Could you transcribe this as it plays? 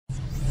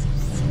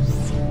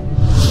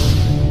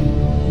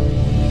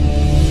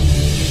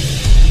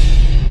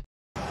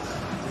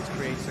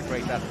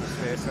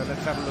here, so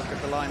let's have a look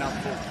at the lineup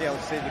for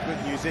Kielce. The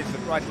good news is that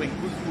right wing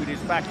Gutwood is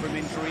back from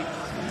injury.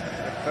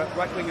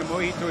 Right winger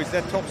Moryto is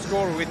their top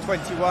scorer with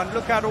 21.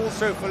 Look out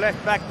also for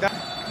left back.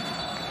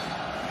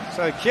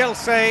 So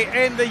Kielce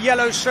in the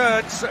yellow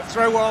shirts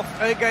throw off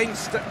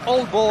against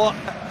Aalborg.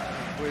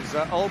 It was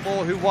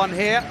Aalborg who won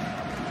here.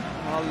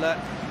 While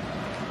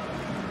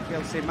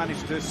Kielce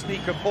managed to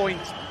sneak a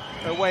point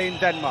away in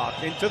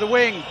Denmark. Into the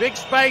wing, big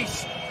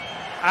space,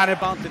 and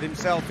advantage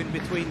himself in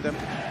between them.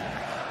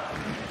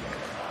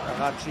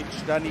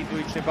 Arkadiusz, Alex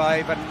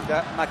Dujshebaev and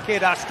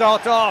Maqueda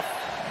start off.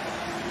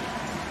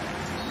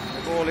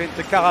 The ball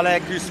into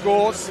Alex who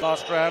scores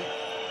last round.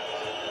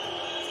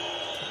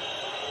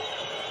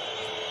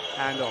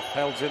 Hand off,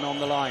 held in on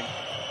the line.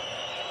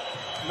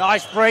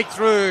 Nice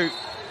breakthrough.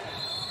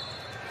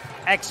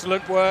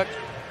 Excellent work.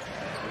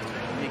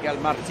 Miguel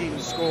Martin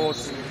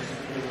scores.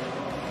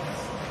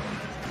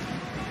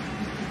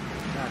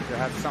 To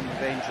have some of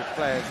the injured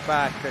players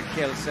back at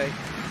Kielce.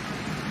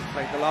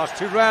 Played the last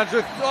 2 rounds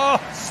with,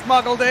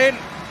 smuggled in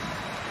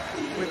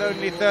with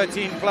only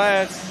 13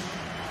 players.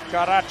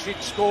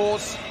 Arkadiusz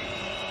scores.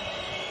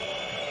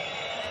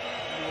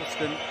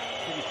 Norsten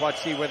didn't quite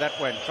see where that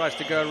went. Tries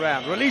to go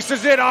around.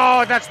 Releases it.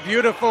 Oh, that's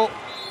beautiful.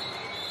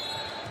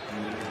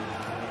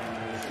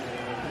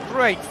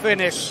 Great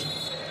finish.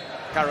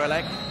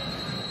 Karalek.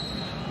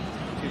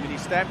 Too many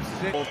steps.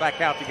 Ball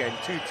back out again.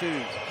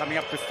 2-2. Coming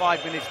up to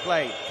 5 minutes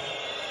played.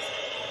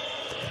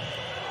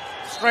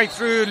 Straight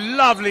through,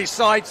 lovely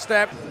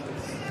sidestep.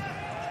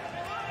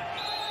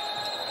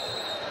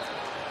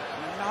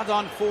 Another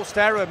unforced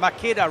error.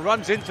 Maqueda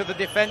runs into the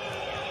defense.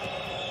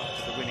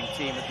 The winning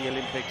team at the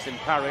Olympics in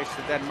Paris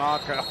for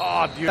Denmark.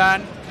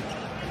 Fabian.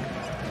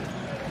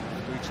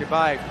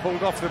 Dujshebaev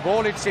pulled off the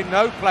ball. It's in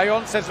no play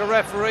on, says the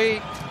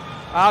referee.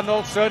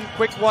 Arnoldsen,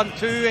 quick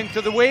 1-2 into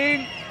the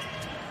wing.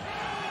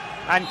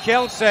 And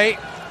Kielce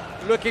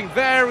looking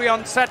very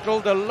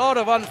unsettled. A lot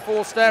of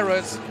unforced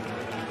errors.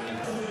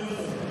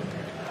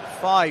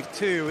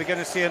 5-2. We're going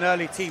to see an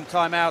early team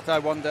timeout, I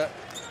wonder.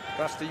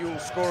 That's the Yule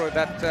scorer.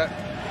 That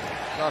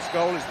last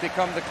goal has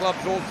become the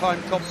club's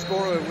all-time top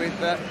scorer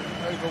with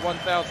over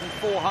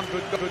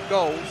 1,400 good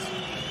goals.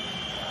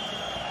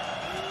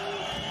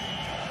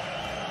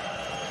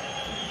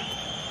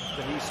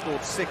 But he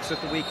scored 6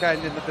 at the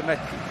weekend in the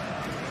domestic.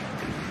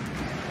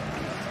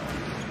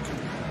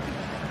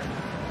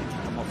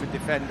 Come off a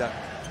defender.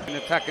 In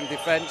attack and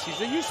defence.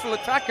 He's a useful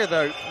attacker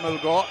though,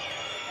 Mulgore.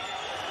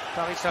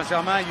 Paris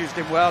Saint-Germain used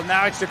him well.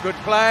 Now it's a good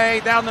play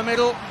down the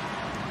middle.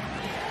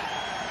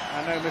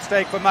 And no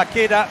mistake for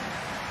Maqueda.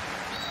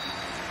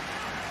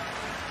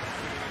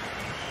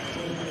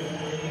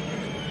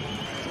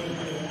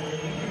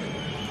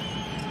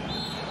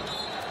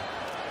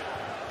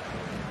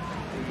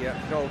 The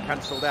goal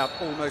cancelled out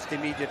almost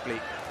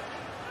immediately.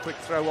 Quick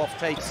throw off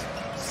takes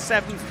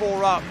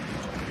 7-4 up.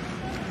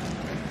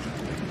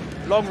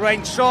 Long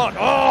range shot.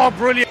 Oh,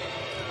 brilliant.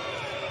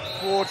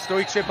 Towards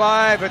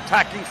Dujshebaev,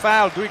 attacking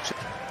foul. I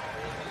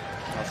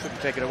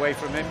shouldn't take it away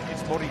from him.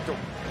 It's Moryto.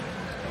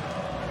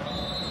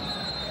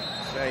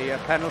 It's a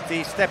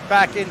penalty. Step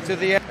back into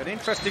the end. An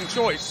interesting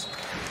choice.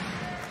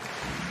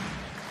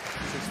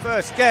 It's his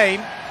first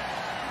game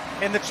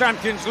in the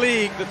Champions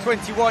League. The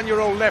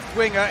 21-year-old left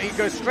winger. He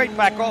goes straight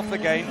back off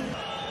again.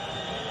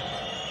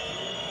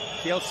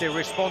 Kielce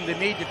respond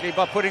immediately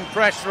by putting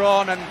pressure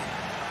on, and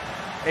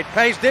it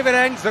pays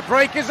dividends. The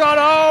break is on.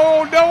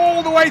 Oh, no,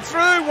 all the way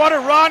through. What a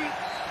run.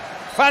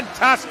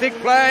 Fantastic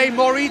play,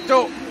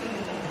 Moryto.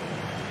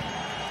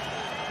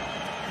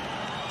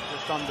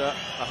 Just under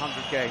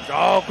 100 games.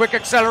 Oh, quick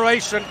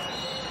acceleration.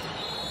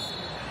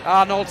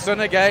 Arnoldsen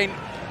again,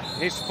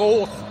 his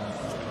 4th.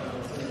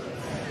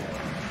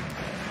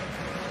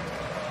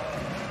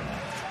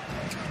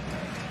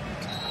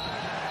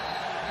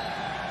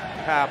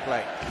 Power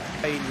play.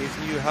 In his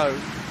new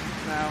home.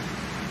 Now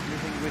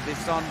living with his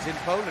sons in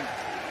Poland.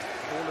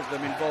 All of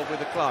them involved with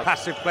the club.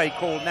 Passive play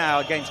called now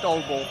against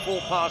Aalborg. 4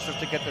 passes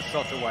to get the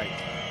shot away.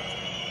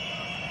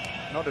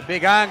 Not a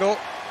big angle.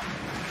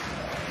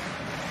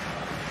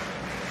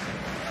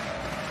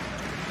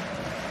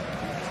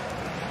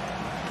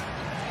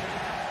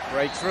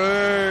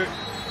 Breakthrough.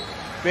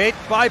 Bit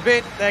by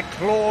bit, they're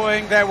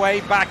clawing their way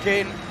back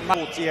in.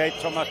 48,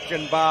 Thomas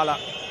Janbala.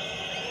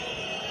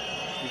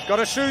 He's got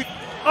to shoot.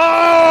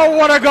 Oh,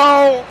 what a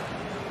goal!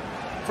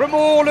 From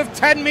all of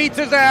 10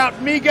 meters out,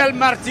 Miguel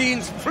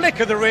Martin's flick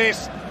of the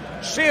wrist.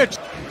 Sheer.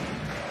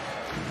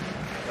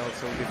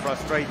 Also will be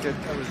frustrated.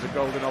 That was a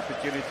golden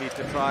opportunity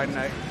to try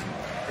and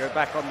go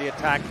back on the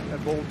attack. A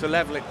ball to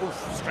level it.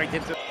 Oof, straight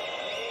into.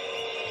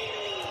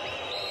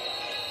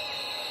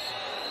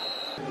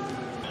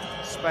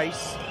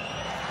 Space.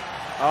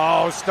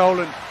 Oh,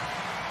 stolen.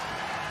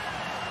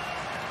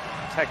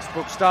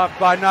 Textbook start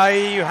by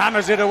Nai, who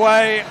hammers it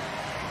away.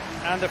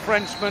 And the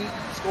Frenchman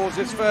scores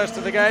his first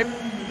of the game.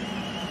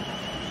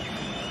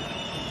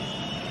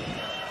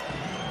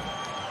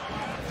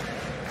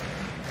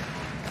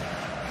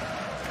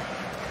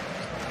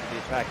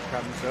 Back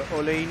comes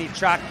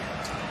Olejniczak.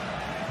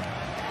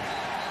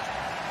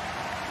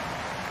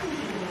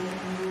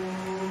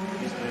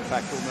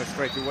 impact almost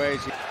straight away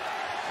as he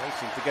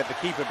racing to get the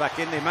keeper back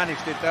in. They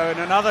managed it though, and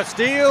another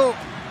steal.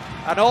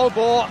 And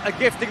Aalborg are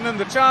gifting them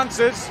the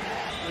chances.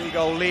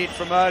 3-goal lead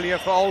from earlier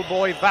for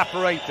Aalborg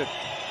evaporated.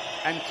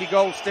 Empty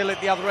goal still at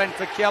the other end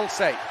for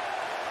Kielce.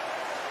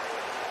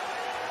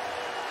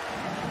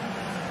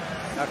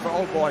 For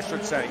Aalborg, I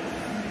should say.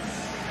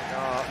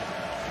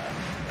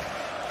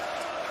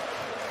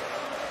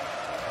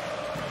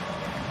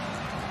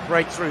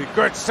 Breakthrough,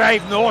 good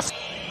save, Norsten.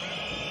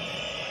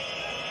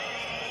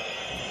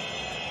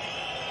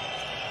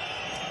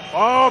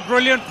 Oh,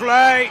 brilliant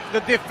play. The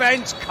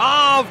defence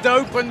carved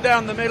open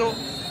down the middle.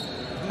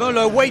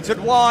 Muller waited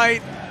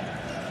wide.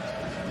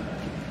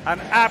 And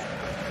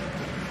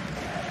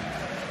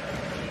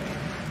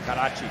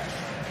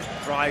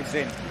Arkadiusz drives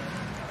in.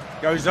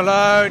 Goes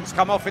alone, it's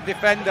come off a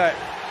defender.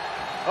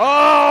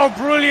 Oh,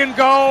 brilliant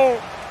goal.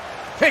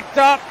 Picked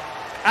up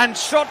and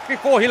shot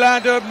before he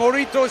landed.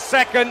 Moryto's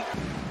second.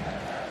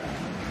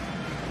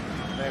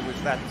 There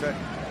was that.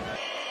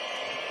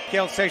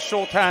 Kielce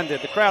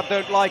short-handed. The crowd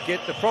don't like it.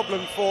 The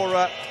problem for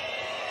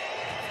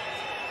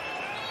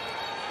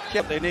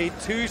Kielce, they need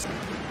two.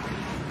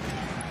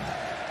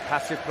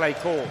 Passive play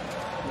call.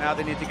 Now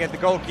they need to get the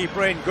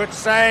goalkeeper in. Good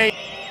save.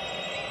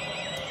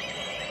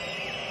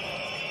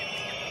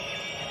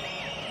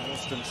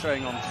 Norsten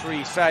showing on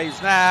 3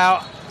 saves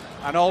now.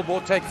 And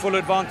Aalborg take full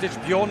advantage.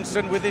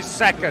 Bjornsson with his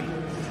second.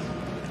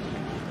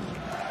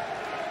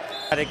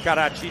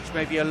 Arkadiusz,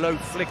 maybe a low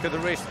flick of the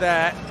wrist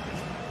there.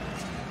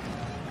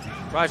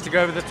 Tries to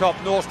go over the top.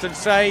 Norsten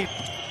save.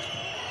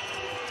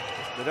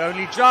 But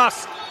only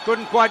just.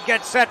 Couldn't quite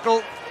get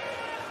settled.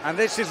 And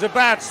this is a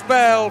bad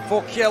spell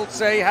for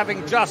Kielce,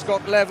 having just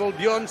got level.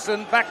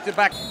 Bjornsson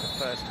back-to-back in the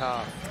first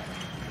half.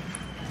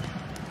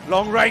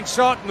 Long-range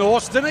shot.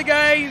 Norsten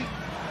again.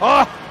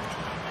 Oh!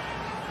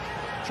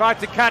 Tried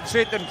to catch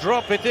it and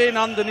drop it in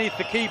underneath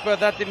the keeper.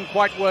 That didn't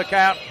quite work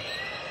out.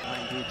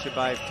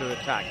 Dujshebaev to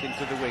attack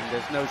into the wing.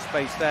 There's no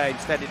space there.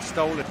 Instead, it's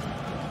stolen.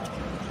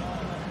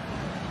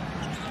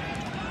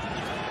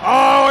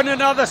 Oh, and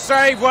another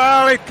save.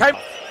 Well, it came.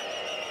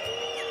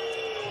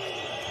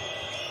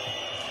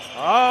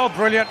 Oh,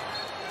 brilliant.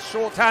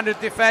 Short-handed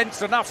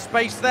defence. Enough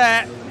space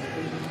there.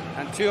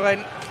 And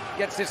Thurin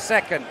gets his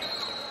second.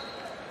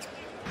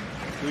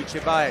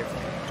 Dujshebaev.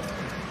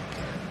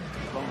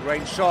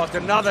 Long-range shot.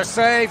 Another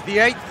save. The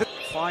 8th.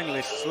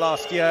 Finalists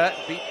last year,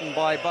 beaten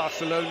by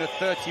Barcelona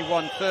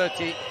 31-30.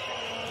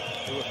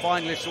 They were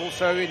finalists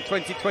also in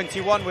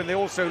 2021 when they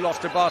also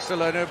lost to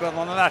Barcelona, but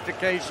on that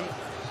occasion,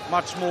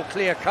 much more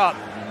clear-cut.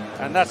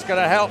 And that's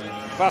going to help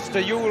Buster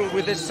Yule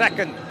with his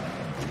second.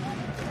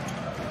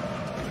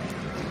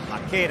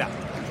 Maqueda.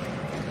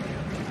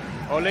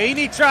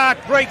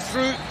 Olejniczak breaks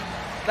through.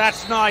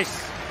 That's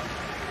nice.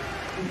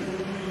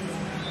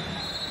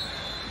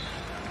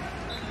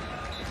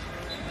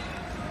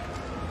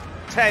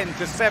 (10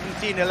 to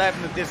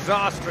 17-11), a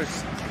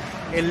disastrous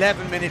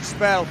 11-minute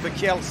spell for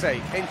Kielce.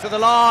 Into the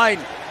line.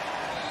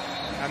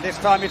 And this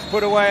time it's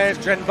put away as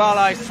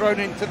Dženbala is thrown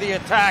into the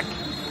attack.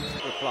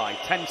 Reply,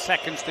 10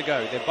 seconds to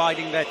go. They're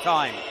biding their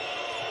time.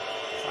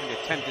 Trying to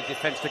tempt the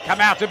defence to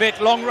come out a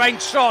bit.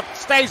 Long-range shot.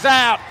 Stays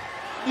out.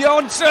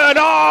 Bjornsson.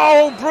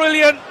 Oh,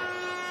 brilliant.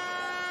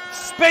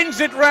 Spins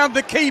it round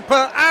the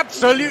keeper.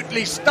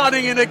 Absolutely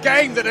stunning in a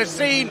game that has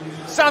seen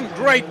some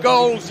great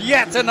goals.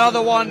 Yet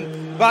another one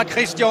by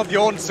Christian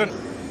Bjornsson.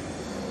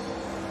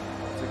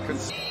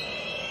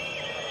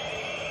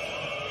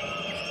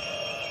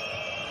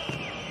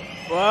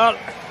 Well,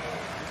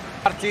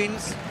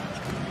 Martins.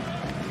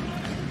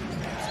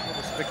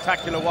 A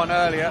spectacular one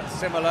earlier,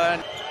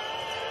 similar.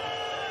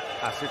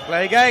 Passive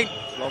play again.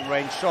 Long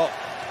range shot.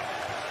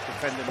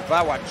 Defender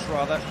Bawacz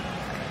rather.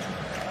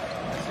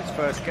 That's his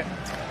first get.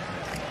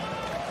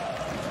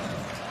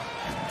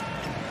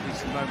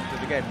 Decent moment of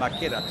the game.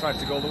 Maqueda tries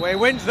to go all the way,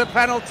 wins the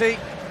penalty.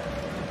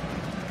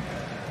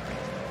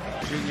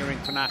 Junior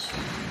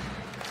international.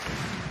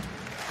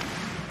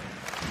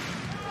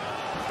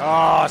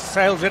 Oh,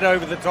 sails it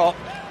over the top.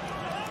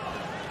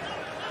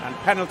 And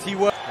penalty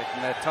work.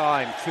 Taking their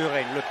time.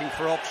 Thurin looking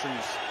for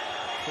options.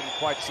 Couldn't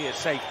quite see a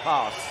safe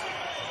pass.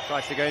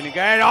 Tries to go in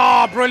again.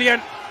 Oh,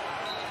 brilliant.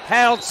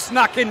 Held,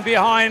 snuck in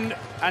behind.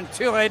 And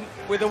Thurin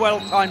with a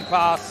well-timed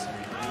pass.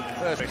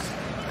 First.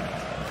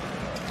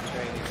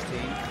 Danish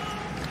team.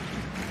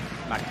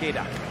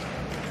 Maqueda.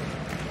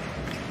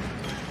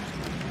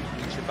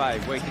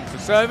 Waiting for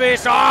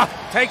service.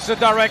 Takes a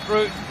direct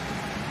route.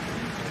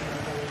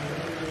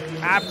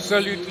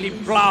 Absolutely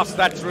blast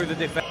that through the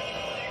defense.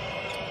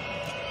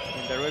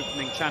 In their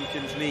opening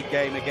Champions League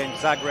game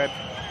against Zagreb.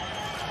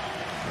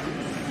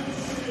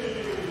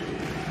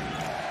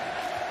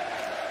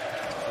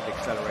 Good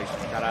acceleration.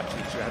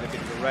 Arkadiusz had a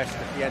bit of a rest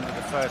at the end of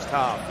the first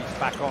half. He's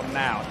back on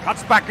now.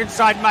 Cuts back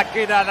inside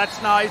Maqueda.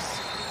 That's nice.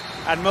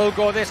 And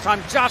Mulgore this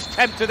time just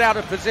tempted out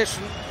of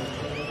position.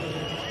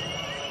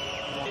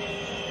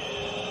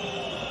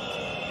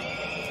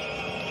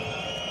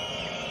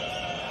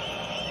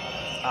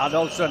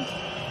 Arnoldsen.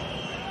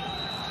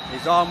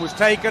 His arm was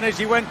taken as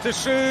he went to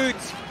shoot.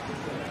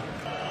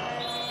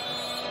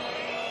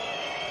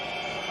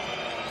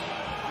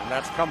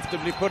 That's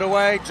comfortably put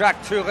away.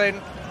 Jack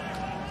Thurin,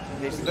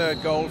 his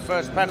third goal,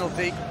 first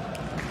penalty.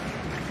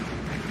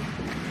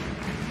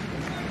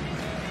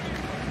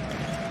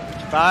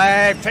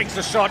 Baev takes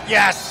the shot,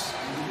 yes!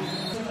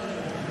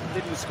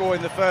 Didn't score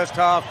in the first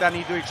half.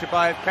 Alex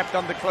Dujshebaev kept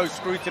under close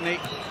scrutiny.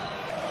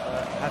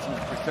 Hasn't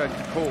returned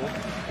to court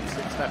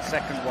since that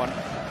second one.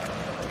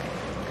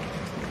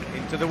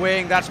 Into the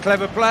wing, that's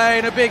clever play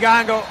in a big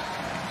angle.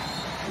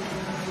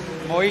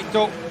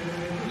 Moryto.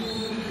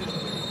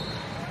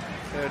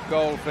 Third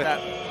goal for that.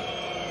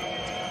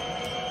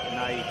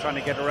 Now he's trying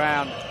to get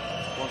around.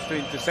 Wants to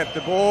intercept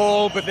the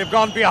ball, but they've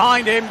gone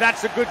behind him.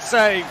 That's a good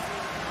save.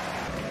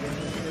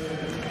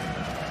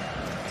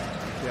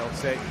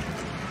 Kielce.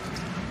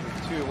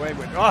 2 away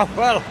with. Oh,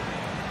 well.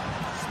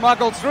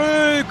 Smuggled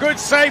through. Good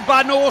save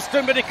by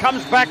Norsten, but it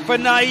comes back for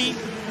Nai.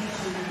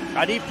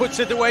 And he puts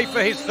it away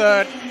for his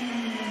third.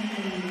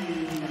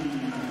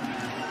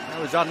 That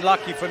was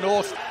unlucky for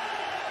Norsten.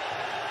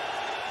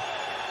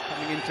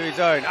 Coming into his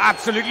own.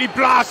 Absolutely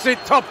blasted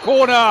top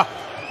corner.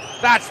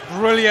 That's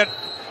brilliant.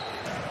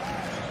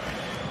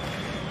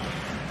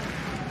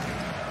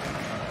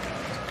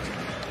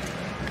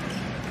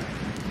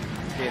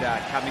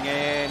 Maqueda coming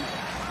in.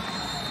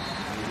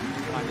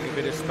 Finding a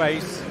bit of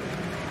space.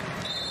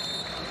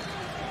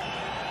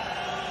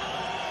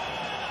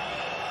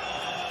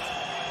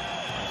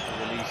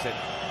 Release it.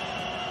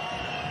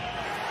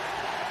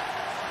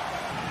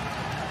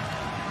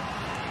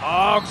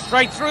 Oh,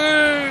 straight through!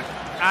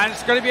 And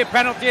it's going to be a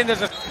penalty, and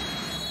there's a...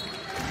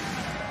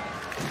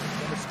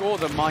 score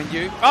them, mind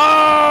you.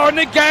 Oh, and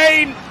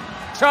again!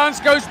 Chance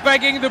goes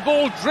begging, the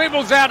ball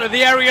dribbles out of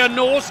the area.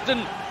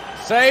 Norsten,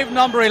 save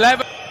number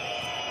 11.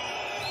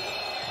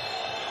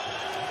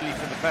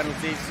 For the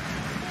penalties,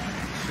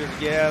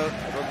 Szeged,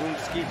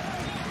 Rogulski.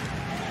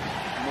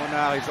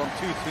 Monar is on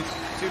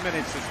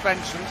 2-minute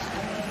suspensions.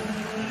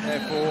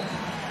 Therefore,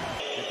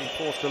 they've been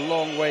forced a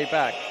long way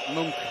back.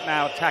 Munk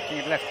now attacking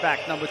at left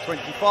back, number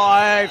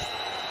 25.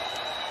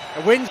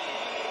 A win.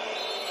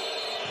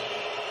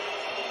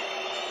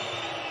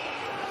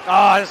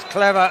 Ah, that's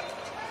clever.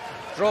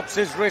 Drops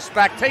his wrist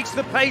back, takes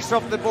the pace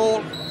off the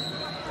ball,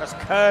 just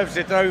curves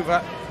it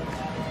over.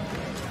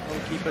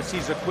 Goalkeeper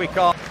sees a quick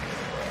arm.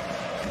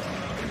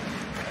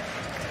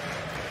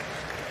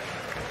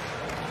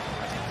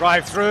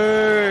 Drive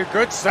through,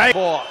 good save. 2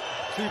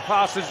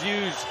 passes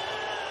used.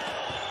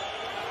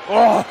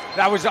 Oh,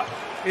 that was up.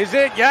 Is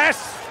it?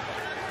 Yes.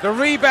 The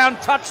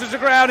rebound touches the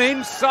ground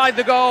inside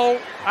the goal,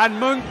 and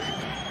Munk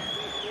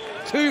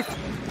 2.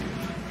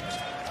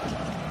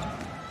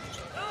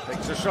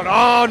 Takes a shot.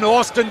 Oh,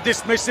 Norsten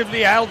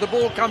dismissively held. The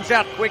ball comes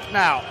out quick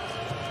now.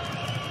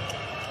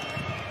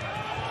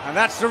 And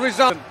that's the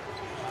result.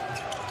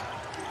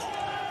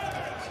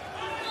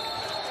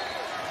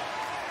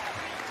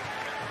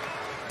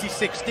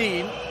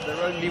 2016,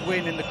 their only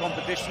win in the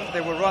competition.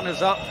 They were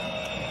runners-up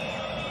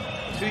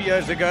 2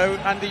 years ago,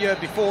 and the year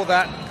before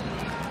that.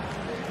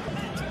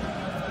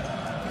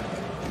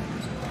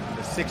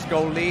 The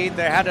 6-goal lead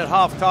they had at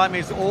half-time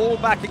is all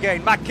back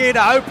again.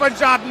 Maqueda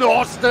opens up.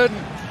 Norsten,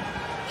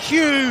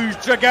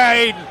 huge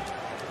again.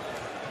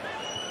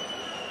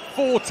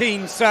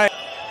 14 saves.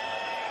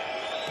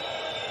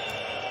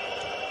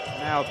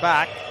 Now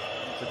back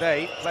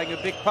today, playing a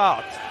big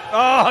part.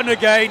 Oh, and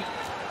again.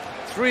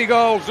 3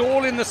 goals,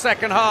 all in the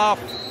second half.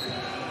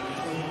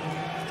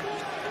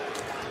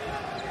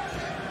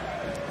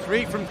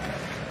 3 from...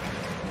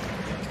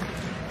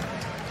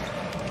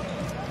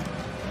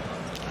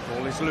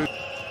 Ball is loose.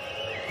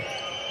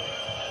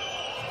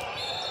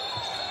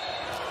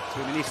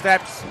 Too many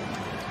steps.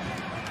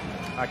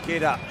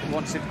 Maqueda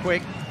wants it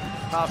quick.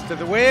 Pass to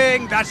the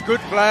wing, that's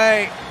good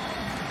play.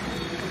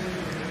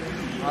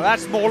 Now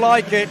that's more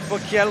like it for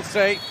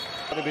Kielce.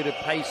 Got a bit of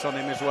pace on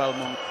him as well,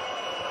 Monk.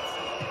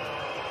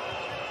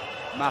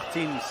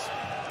 Martins.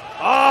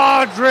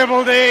 Oh,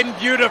 dribbled in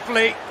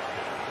beautifully.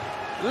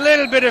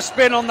 Little bit of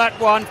spin on that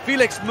one.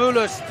 Felix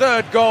Müller's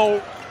third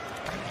goal.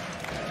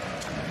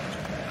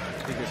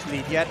 Biggest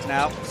lead yet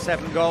now,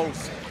 7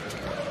 goals.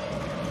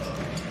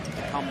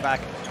 The comeback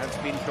has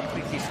been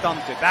completely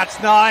stunted. That's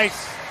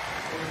nice.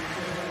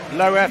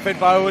 Low effort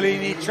by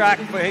Jack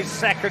for his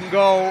second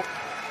goal.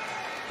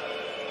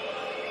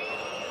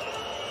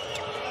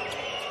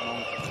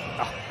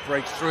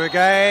 Breaks through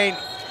again.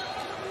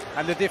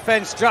 And the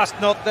defence just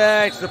not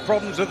there. It's the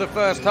problems of the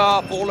first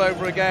half all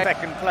over again.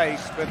 Second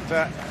place, but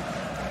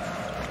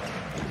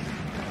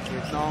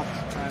it's not.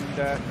 And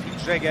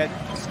Szeged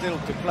still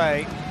to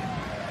play.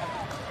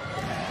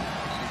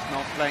 He's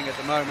not playing at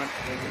the moment.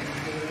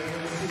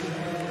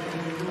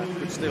 That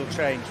could still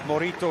change.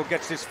 Moryto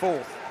gets his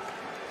 4th.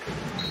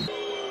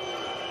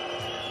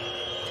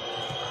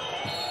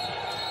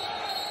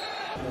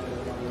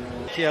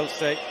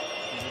 Kielce,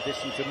 in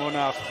addition to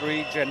Monar's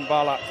 3,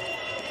 Jenbala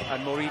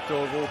and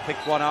Moryto have all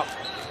picked one up,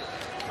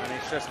 and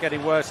it's just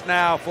getting worse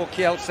now for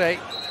Kielce.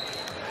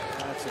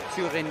 So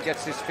Thurin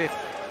gets his 5th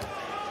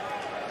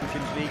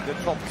Champions League. The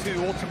top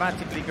 2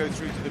 automatically go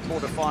through to the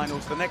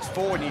quarterfinals. The next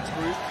 4 in each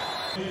group.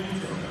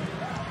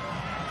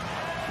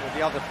 of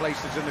the other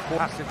places in the court.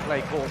 Passive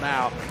play call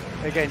now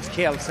against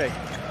Kielce.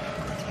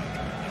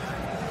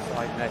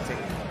 Side netting.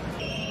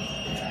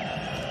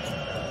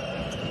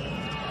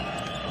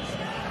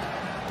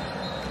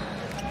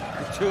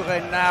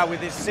 Thurin now with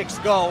his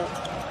 6th goal.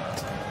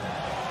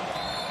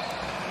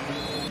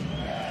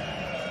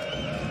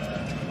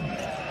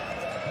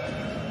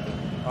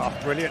 Oh,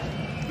 brilliant.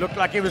 Looked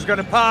like he was going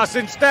to pass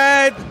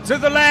instead. To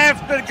the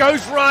left, and it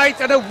goes right,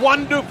 and a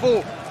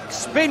wonderful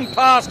spin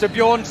pass to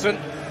Bjornsson.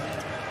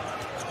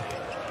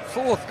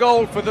 4th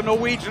goal for the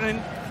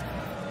Norwegian.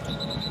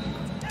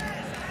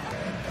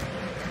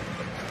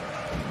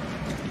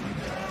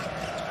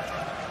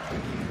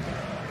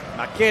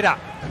 Maqueda.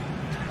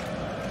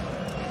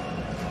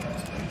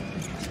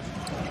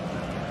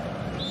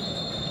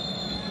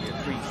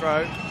 Free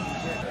throw.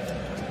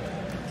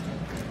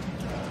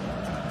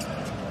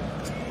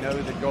 Know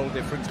that goal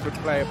difference could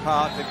play a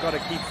part. They've got to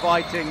keep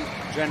fighting.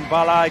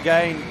 Bala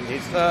again,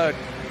 his 3rd.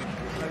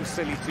 No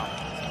silly to.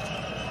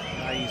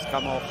 Now he's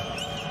come off.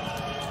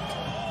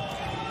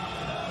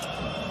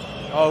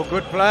 Oh,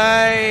 good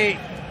play.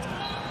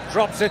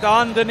 Drops it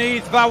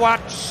underneath Vawac.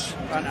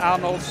 And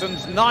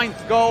Arnoldsen's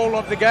 9th goal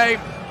of the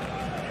game.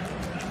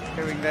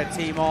 Cheering their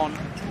team on.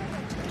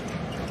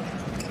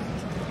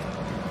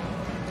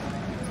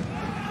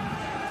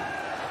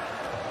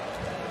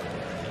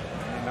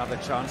 Another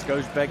chance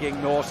goes begging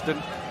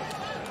Norsten.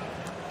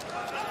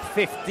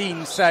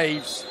 15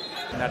 saves.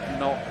 And that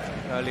knock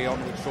early on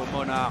which saw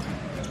Monar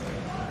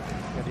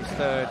get his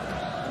 3rd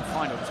and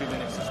final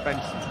 2-minute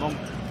suspension. Monk.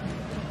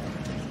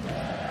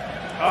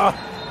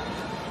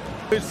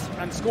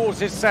 And scores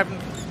his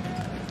 7th.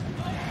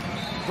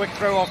 Quick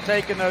throw off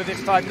taken though,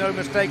 this time no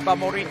mistake by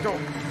Moryto.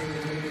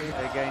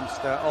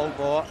 Against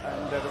Aalborg,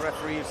 and the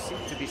referees seem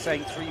to be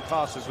saying 3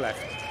 passes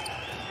left.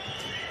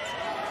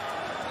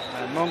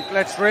 And Monk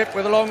lets rip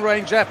with a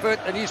long-range effort,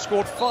 and he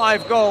scored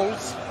 5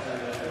 goals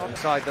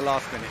inside the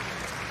last minute.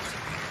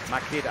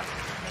 Maqueda.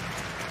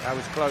 That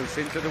was close,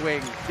 into the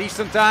wing.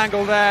 Decent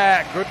angle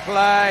there, good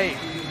play.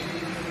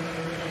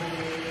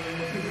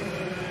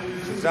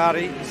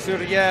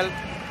 Suriel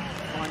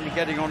finally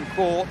getting on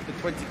court, the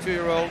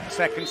 22-year-old,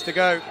 seconds to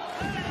go.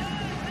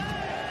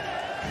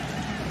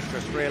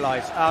 Just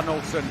realised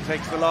Arnoldsen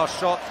takes the last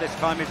shot, this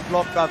time it's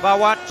blocked by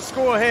Vawac.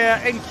 Score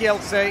here in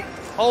Kielce.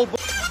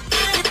 Aalborg.